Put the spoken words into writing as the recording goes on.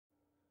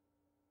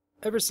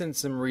Ever since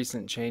some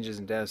recent changes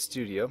in DAZ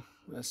Studio,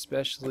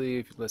 especially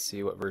if, let's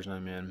see what version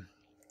I'm in,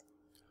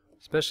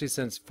 especially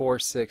since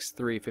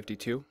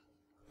 4.6.3.52,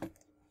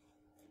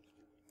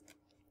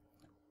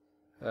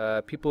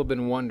 people have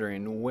been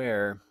wondering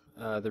where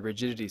the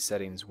rigidity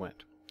settings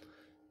went.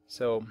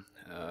 So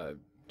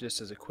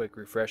just as a quick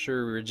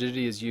refresher,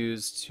 rigidity is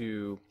used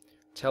to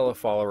tell a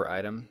follower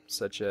item,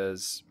 such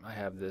as I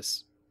have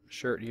this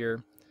shirt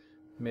here.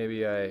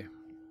 Maybe I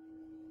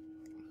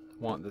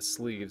want the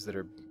sleeves that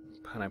are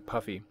kind of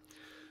puffy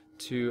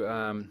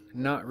to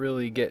not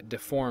really get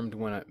deformed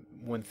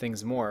when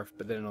things morph,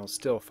 but then it'll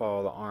still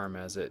follow the arm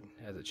as it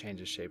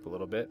changes shape a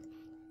little bit.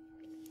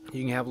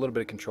 You can have a little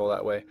bit of control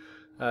that way.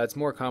 It's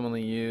more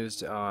commonly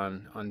used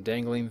on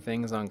dangling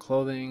things on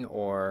clothing,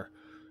 or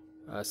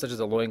such as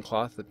a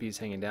loincloth, the piece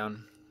hanging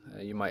down.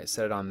 You might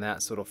set it on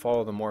that so it'll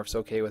follow the morphs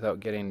okay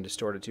without getting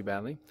distorted too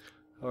badly.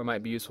 Or it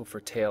might be useful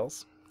for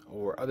tails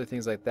or other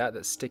things like that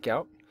that stick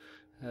out.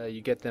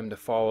 You get them to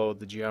follow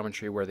the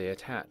geometry where they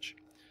attach.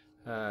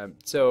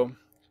 So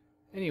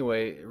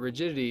anyway,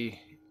 rigidity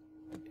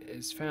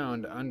is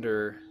found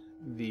under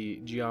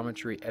the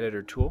geometry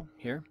editor tool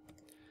here.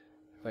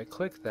 If I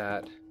click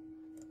that,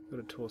 go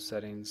to tool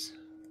settings,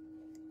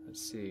 let's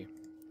see,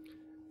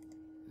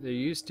 there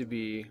used to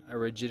be a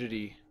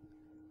rigidity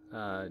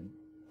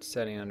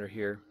setting under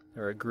here,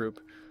 or a group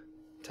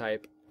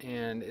type,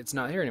 and it's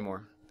not here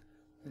anymore.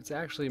 It's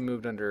actually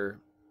moved under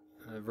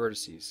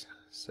vertices.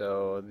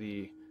 So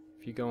if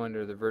you go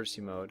under the vertice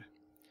mode,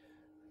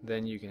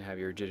 then you can have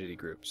your rigidity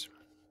groups.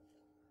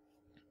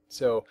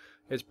 So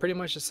it's pretty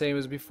much the same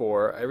as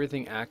before.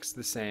 Everything acts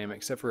the same,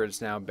 except for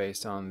it's now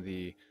based on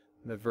the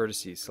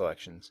vertices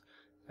selections.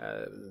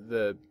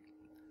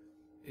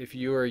 If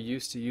you are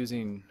used to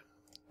using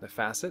the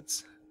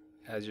facets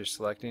as you're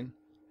selecting,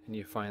 and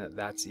you find that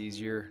that's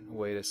easier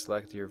way to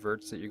select your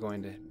verts that you're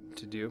going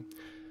to do,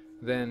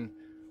 then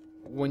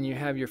when you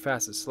have your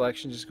facet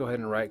selection, just go ahead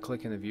and right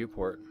click in the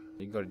viewport.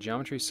 You can go to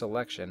geometry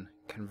selection,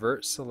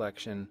 convert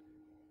selection,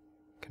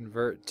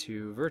 convert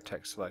to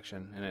vertex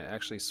selection, and it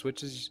actually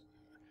switches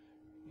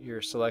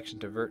your selection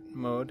to vert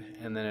mode,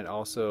 and then it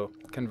also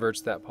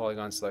converts that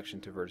polygon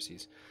selection to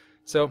vertices.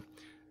 So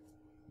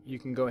you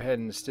can go ahead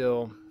and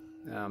still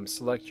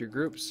select your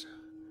groups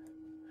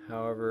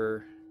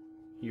however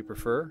you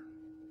prefer,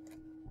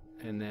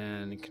 and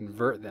then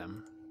convert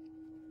them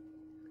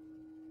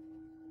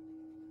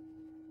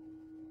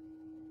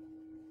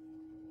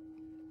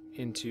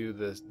into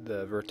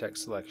the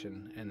vertex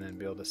selection, and then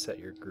be able to set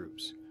your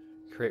groups.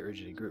 Create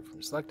rigidity group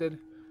from selected,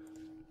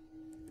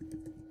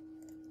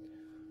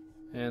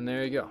 and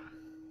there you go,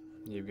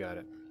 you've got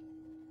it.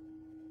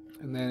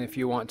 And then if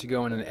you want to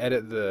go in and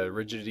edit the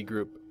rigidity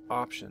group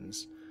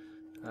options,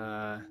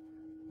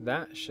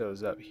 that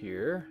shows up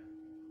here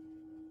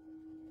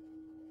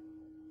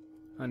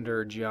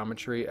under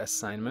geometry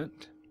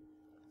assignment,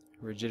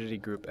 rigidity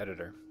group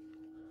editor.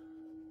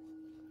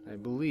 I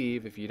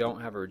believe if you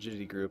don't have a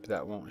rigidity group,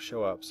 that won't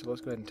show up, so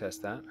let's go ahead and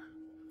test that.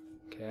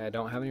 Okay, I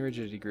don't have any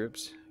rigidity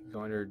groups.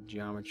 Go under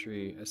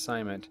geometry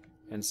assignment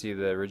and see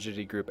the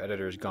rigidity group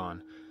editor is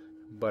gone,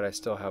 but I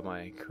still have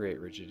my create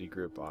rigidity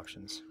group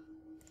options.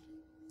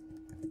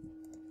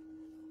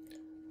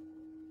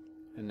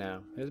 And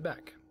now it's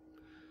back.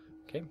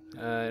 Okay,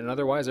 and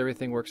otherwise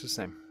everything works the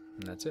same,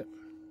 and that's it.